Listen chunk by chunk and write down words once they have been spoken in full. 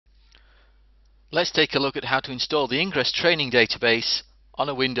Let's take a look at how to install the Ingres training database on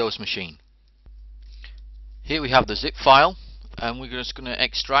a Windows machine. Here we have the zip file, and we're just going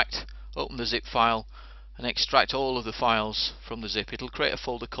to open the zip file and extract all of the files from the zip. It'll create a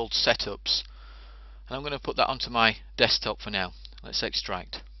folder called Setups, and I'm going to put that onto my desktop for now. Let's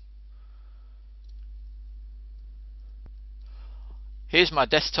extract. Here's my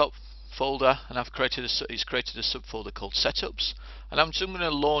desktop folder, and it's created a subfolder called Setups, and I'm just going to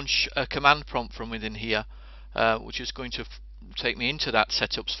launch a command prompt from within here, which is going to take me into that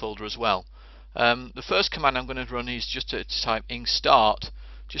Setups folder as well. The first command I'm going to run is just to type ing start,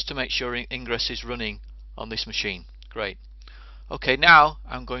 just to make sure Ingres is running on this machine. Great. Okay, now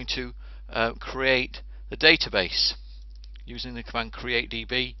I'm going to create the database using the command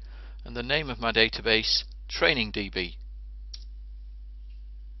createDB, and the name of my database TrainingDB.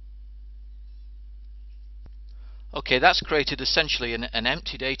 Okay, that's created essentially an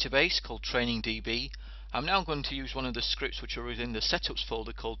empty database called TrainingDB. I'm now going to use one of the scripts which are within the setups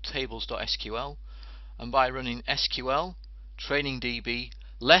folder called tables.sql, and by running SQL TrainingDB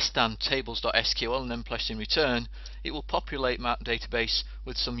 >tables.sql and then pressing return, it will populate my database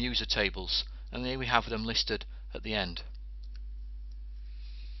with some user tables, and there we have them listed at the end.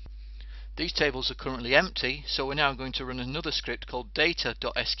 These tables are currently empty, so we're now going to run another script called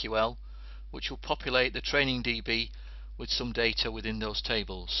data.sql, which will populate the TrainingDB with some data within those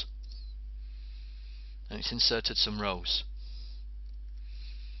tables, and it's inserted some rows.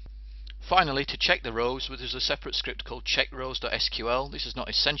 Finally, to check the rows, there's a separate script called checkrows.sql. This is not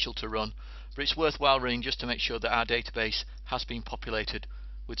essential to run, but it's worthwhile running just to make sure that our database has been populated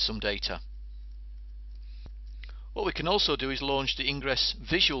with some data. What we can also do is launch the Ingres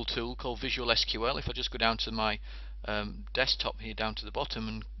visual tool called Visual SQL. If I just go down to my desktop here, down to the bottom,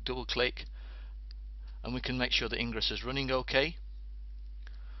 and double click, and we can make sure that Ingres is running okay.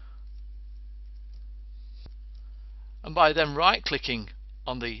 And by then right clicking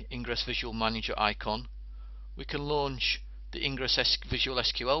on the Ingres Visual Manager icon, we can launch the Ingres Visual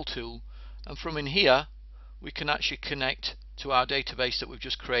SQL tool, and from in here we can actually connect to our database that we've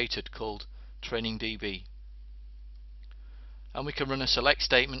just created called TrainingDB. And we can run a select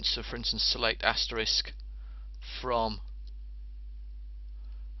statement, so for instance select asterisk from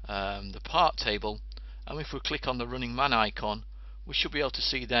the part table, and if we click on the running man icon, we should be able to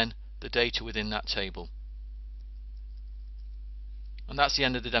see then the data within that table. And that's the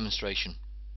end of the demonstration.